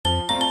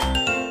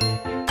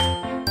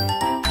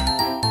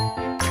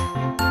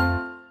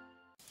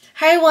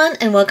Hi everyone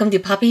and welcome to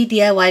Poppy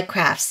DIY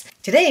Crafts.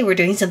 Today we're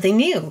doing something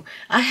new.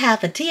 I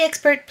have a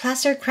Teexpert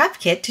plaster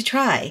craft kit to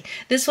try.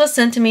 This was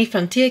sent to me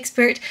from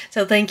Teexpert,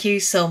 so thank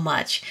you so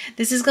much.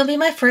 This is going to be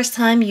my first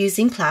time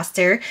using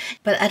plaster,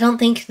 but I don't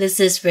think this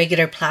is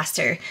regular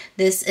plaster.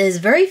 This is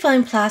very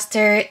fine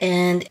plaster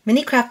and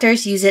many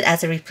crafters use it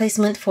as a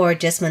replacement for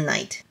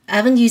Jesmonite. I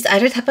haven't used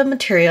either type of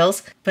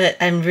materials, but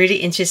I'm really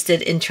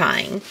interested in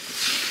trying.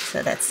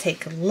 So let's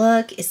take a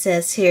look. It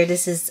says here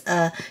this is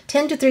a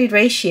 10:3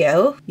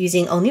 ratio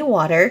using only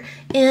water,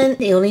 and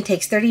it only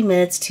takes 30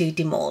 minutes to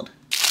demold.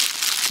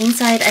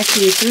 Inside I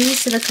see 3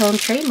 silicone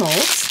tray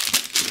molds.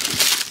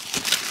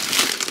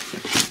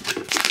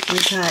 We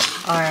got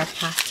our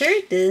plaster.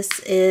 This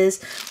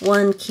is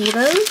 1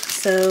 kilo,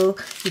 so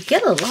you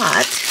get a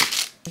lot.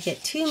 You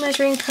get 2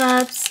 measuring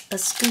cups, a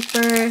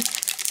scooper,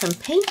 some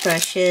paint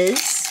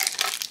brushes,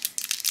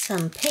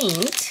 some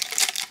paint.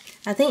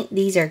 I think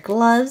these are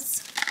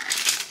gloves.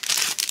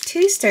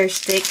 2 stir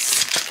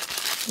sticks,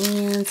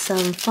 and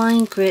some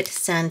fine grit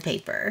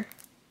sandpaper.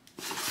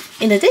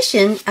 In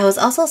addition, I was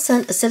also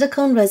sent a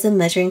silicone resin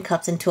measuring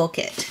cups and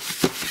toolkit.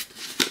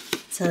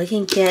 So you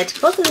can get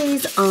both of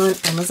these on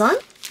Amazon.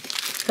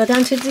 Go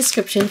down to the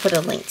description for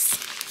the links.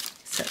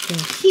 So in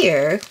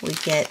here we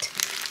get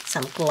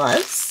some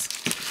gloves,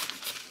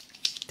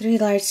 3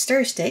 large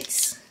stir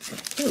sticks,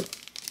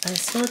 a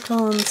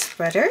silicone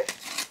spreader,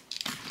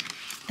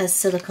 a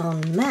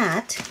silicone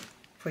mat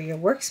for your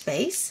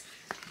workspace.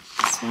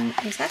 This one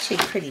is actually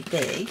pretty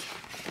big.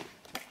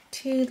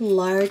 2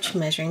 large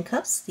measuring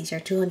cups. These are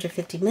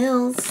 250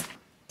 mils.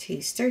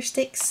 2 stir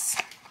sticks.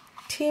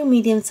 2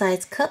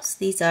 medium-sized cups.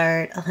 These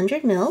are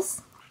 100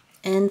 mils.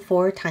 And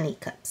 4 tiny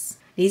cups.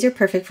 These are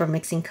perfect for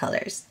mixing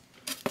colors.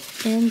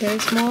 And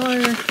there's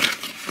more.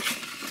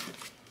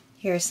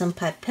 Here are some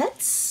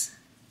pipettes.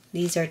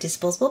 These are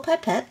disposable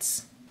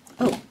pipettes.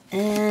 Oh,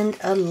 and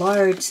a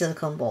large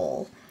silicone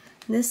bowl.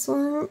 This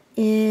one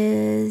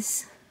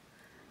is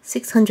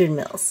 600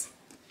 mils.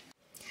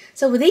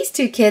 So with these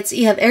 2 kits,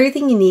 you have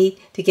everything you need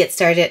to get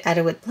started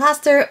either with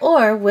plaster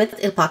or with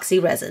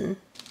epoxy resin.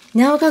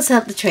 Now we're going to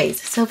set up the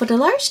trays. So for the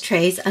large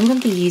trays, I'm going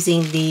to be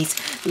using these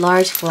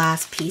large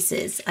glass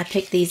pieces. I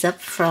picked these up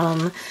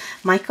from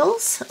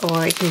Michael's,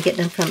 or you can get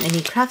them from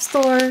any craft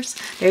stores.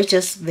 They're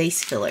just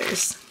vase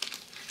fillers.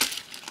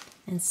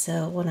 And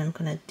so what I'm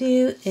going to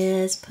do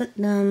is put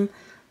them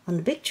on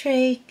the big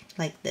tray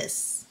like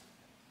this.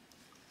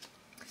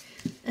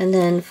 And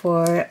then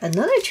for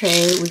another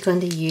tray, we're going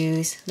to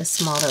use the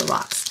smaller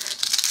rocks.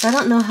 So I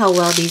don't know how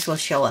well these will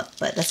show up,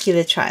 but let's give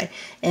it a try.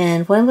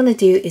 And what I'm going to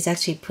do is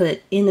actually put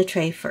it in the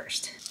tray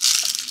first.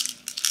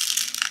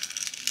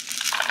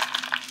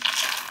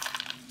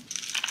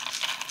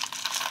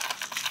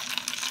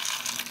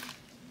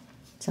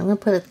 So I'm going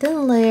to put a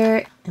thin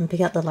layer and pick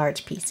out the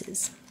large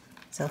pieces.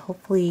 So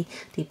hopefully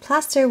the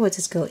plaster will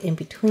just go in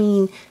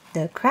between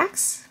the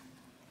cracks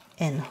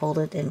and hold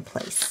it in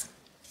place.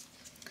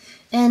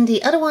 And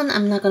the other one,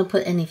 I'm not going to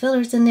put any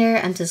fillers in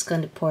there. I'm just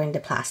going to pour in the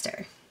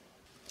plaster.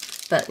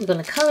 But we're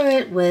going to color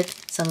it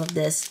with some of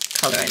this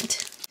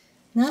colorant.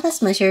 Now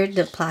let's measure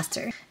the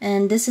plaster.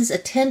 And this is a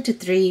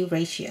 10:3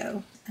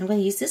 ratio. I'm going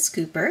to use this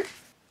scooper.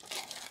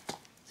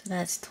 So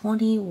that's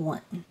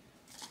 21,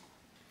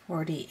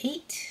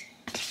 48,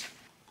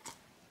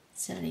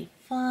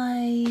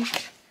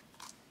 75,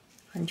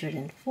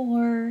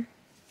 104.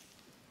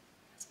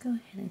 Let's go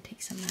ahead and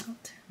take some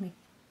out.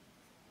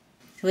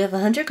 So we have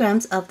 100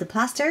 grams of the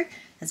plaster.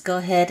 Let's go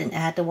ahead and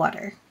add the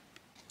water.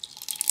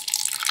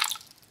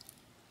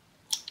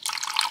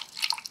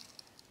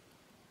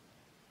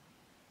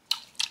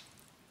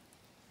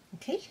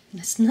 Okay,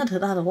 that's not a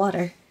lot of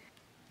water.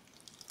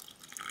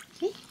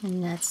 Okay,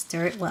 and let's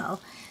stir it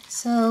well.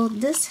 So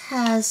this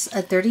has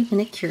a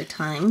 30-minute cure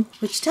time,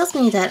 which tells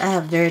me that I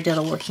have very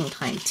little working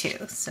time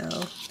too. So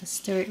let's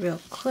stir it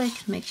real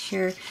quick, make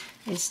sure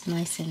it's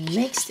nice and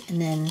mixed,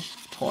 and then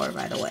pour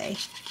right away.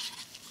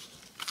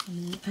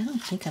 I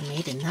don't think I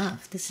made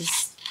enough. This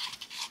is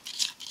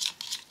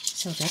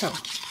so little.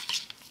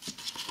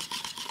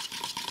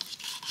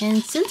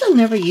 And since I've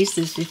never used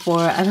this before,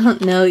 I don't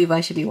know if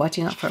I should be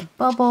watching out for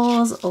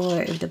bubbles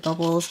or if the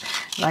bubbles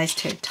rise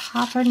to the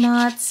top or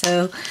not.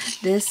 So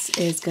this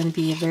is going to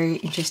be a very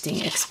interesting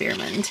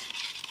experiment.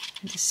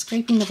 I'm just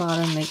scraping the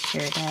bottom, make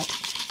sure that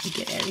you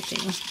get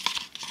everything.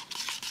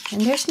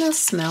 And there's no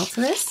smell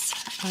to this.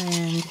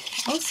 And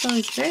also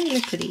it's very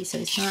liquidy, so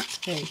it's not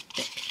very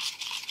thick.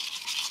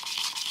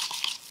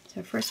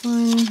 So first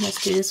one,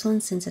 let's do this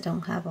one since I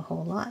don't have a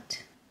whole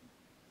lot.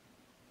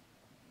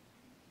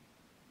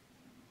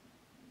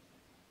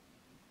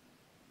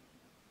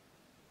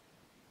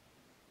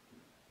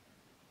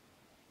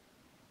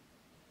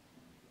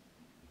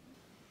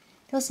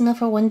 That was enough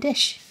for 1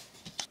 dish.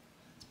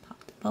 Let's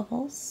pop the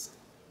bubbles.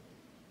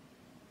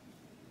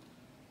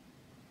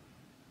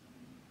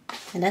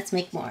 And let's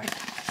make more.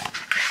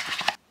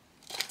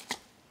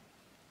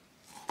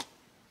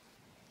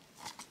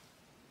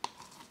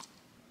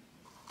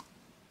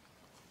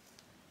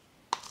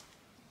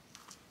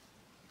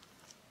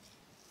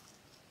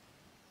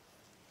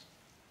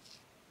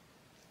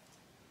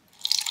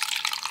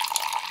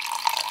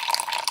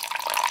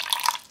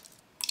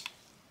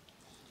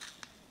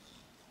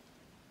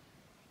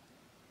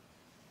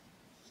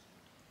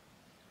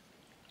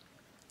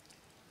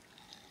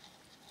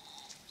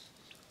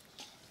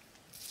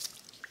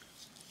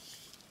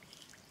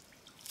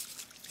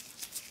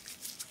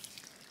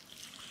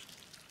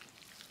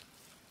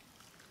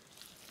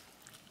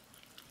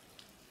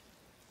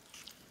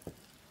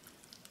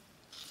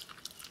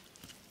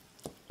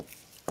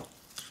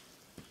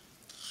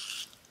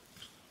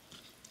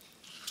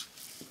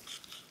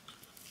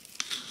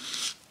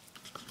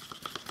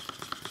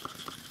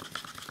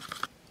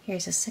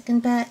 Here's a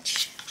second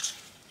batch.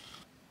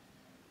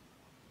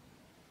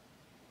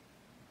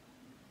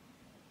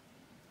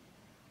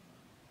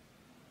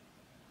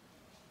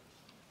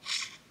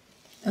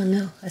 Oh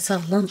no, I saw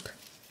a lump.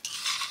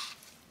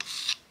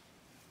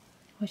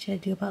 What should I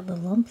do about the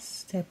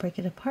lumps? Did I break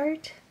it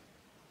apart?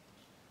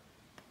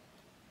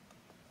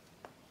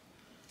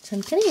 So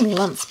I'm getting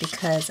lumps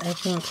because I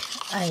think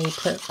I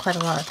put quite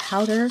a lot of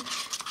powder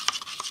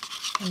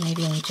and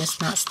maybe I'm just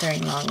not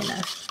stirring long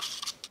enough.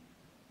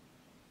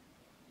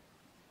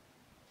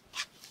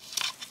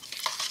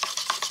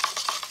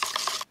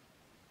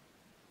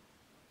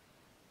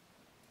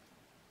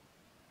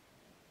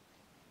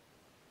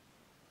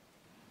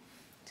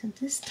 So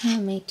this time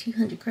I made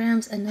 200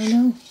 grams and I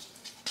know.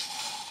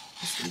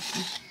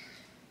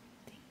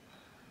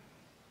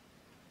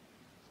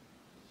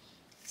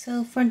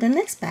 So for the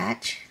next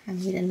batch, I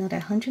made another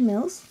 100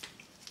 mils.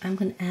 I'm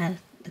going to add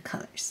the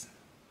colors.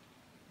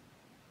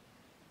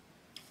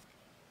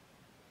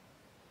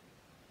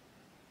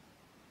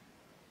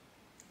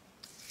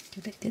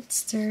 Give it a good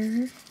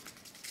stir.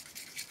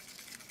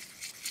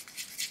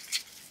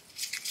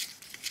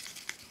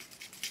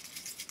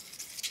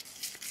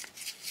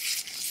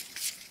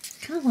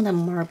 Kind of want a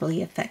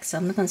marbly effect, so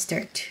I'm not going to stir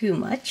it too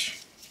much.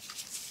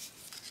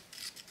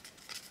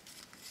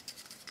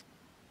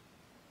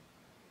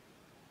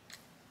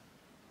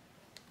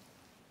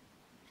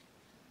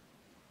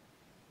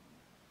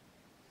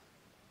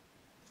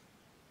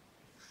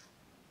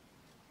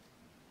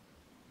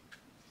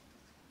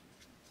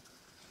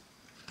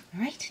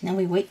 Alright, now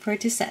we wait for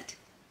it to set.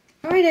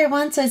 Alright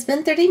everyone, so it's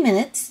been 30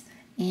 minutes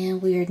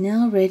and we are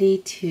now ready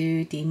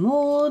to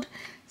demold.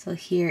 So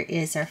here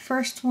is our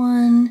first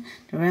one,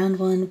 the round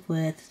one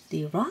with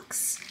the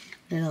rocks,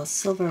 little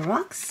silver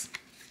rocks.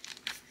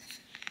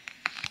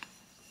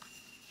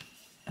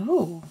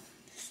 Oh,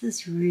 this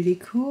is really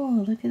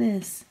cool, look at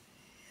this.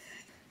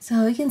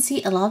 So you can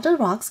see a lot of the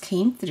rocks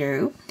came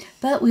through,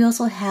 but we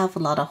also have a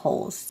lot of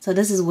holes. So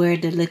this is where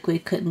the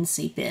liquid couldn't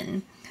seep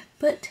in.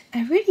 But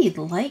I really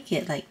like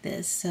it like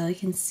this. So you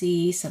can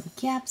see some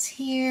gaps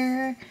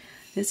here.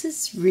 This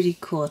is really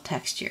cool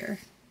texture.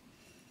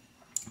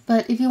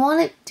 But if you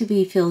want it to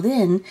be filled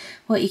in,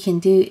 what you can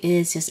do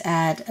is just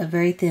add a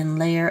very thin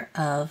layer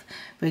of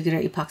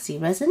regular epoxy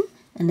resin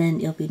and then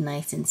it'll be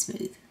nice and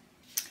smooth.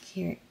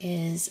 Here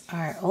is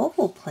our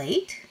oval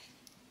plate.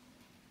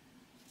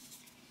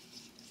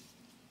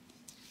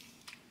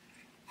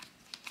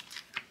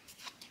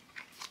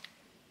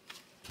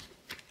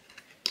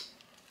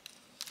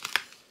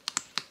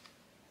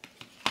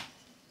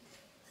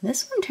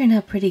 This one turned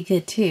out pretty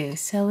good too.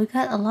 So we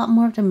got a lot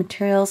more of the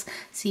materials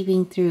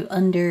seeping through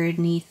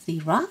underneath the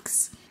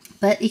rocks,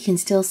 but you can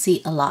still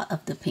see a lot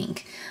of the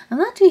pink. I'm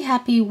not too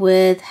happy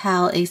with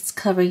how it's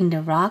covering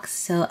the rocks,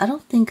 so I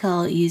don't think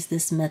I'll use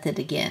this method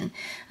again.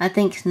 I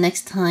think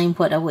next time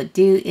what I would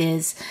do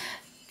is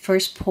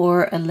first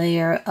pour a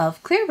layer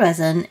of clear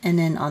resin and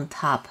then on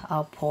top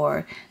I'll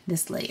pour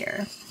this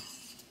layer.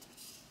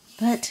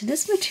 But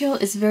this material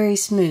is very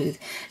smooth,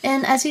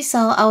 and as you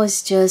saw, I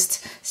was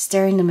just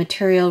stirring the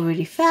material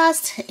really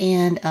fast,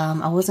 and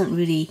I wasn't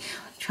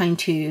trying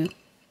to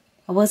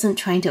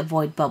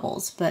avoid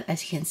bubbles. But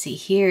as you can see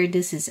here,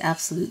 this is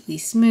absolutely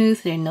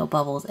smooth. There are no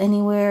bubbles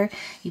anywhere,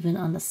 even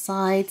on the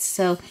sides.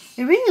 So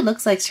it really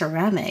looks like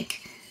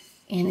ceramic,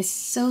 and it's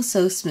so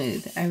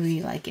smooth. I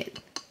really like it.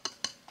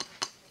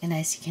 And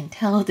as you can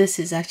tell, this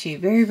is actually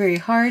very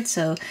hard,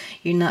 so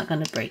you're not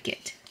going to break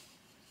it.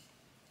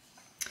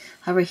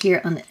 However,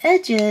 here on the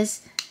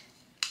edges,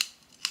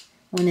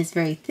 when it's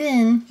very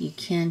thin, you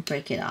can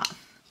break it off.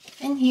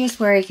 And here's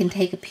where you can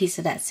take a piece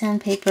of that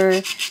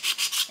sandpaper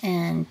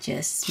and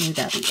just smooth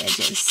out the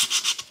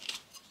edges.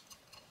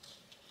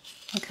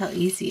 Look how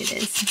easy it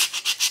is.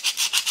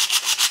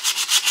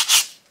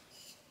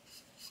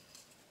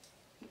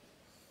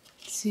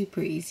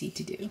 Super easy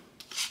to do.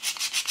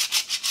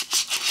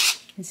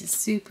 This is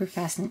super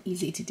fast and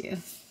easy to do.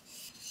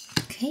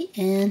 Okay,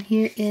 and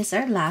here is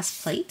our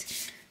last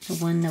plate. The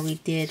one that we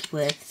did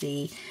with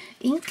the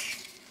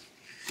ink.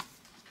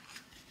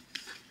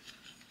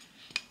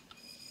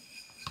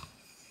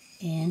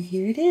 And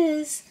here it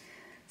is.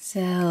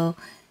 So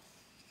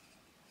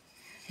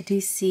I do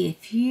see a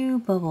few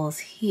bubbles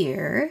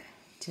here,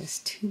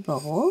 just 2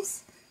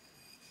 bubbles.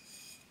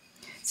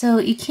 So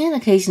you can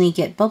occasionally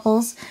get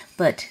bubbles,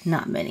 but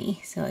not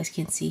many. So as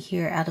you can see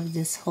here, out of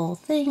this whole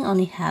thing,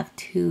 only have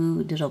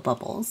 2 little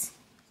bubbles.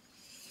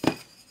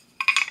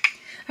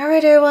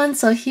 Alright everyone,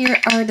 so here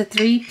are the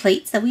 3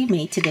 plates that we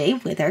made today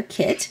with our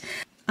kit.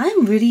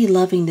 I'm really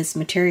loving this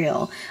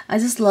material. I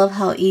just love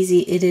how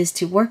easy it is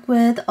to work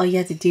with. All you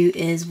have to do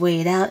is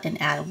weigh it out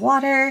and add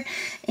water,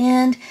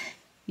 and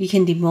you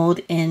can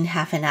demold in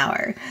half an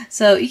hour.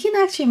 So you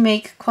can actually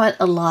make quite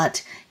a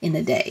lot in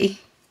a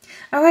day.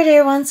 Alright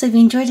everyone, so if you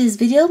enjoyed this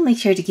video, make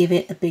sure to give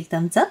it a big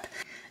thumbs up.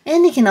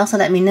 And you can also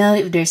let me know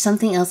if there's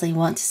something else that you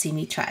want to see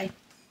me try.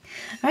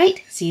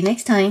 Alright, see you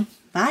next time.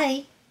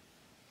 Bye!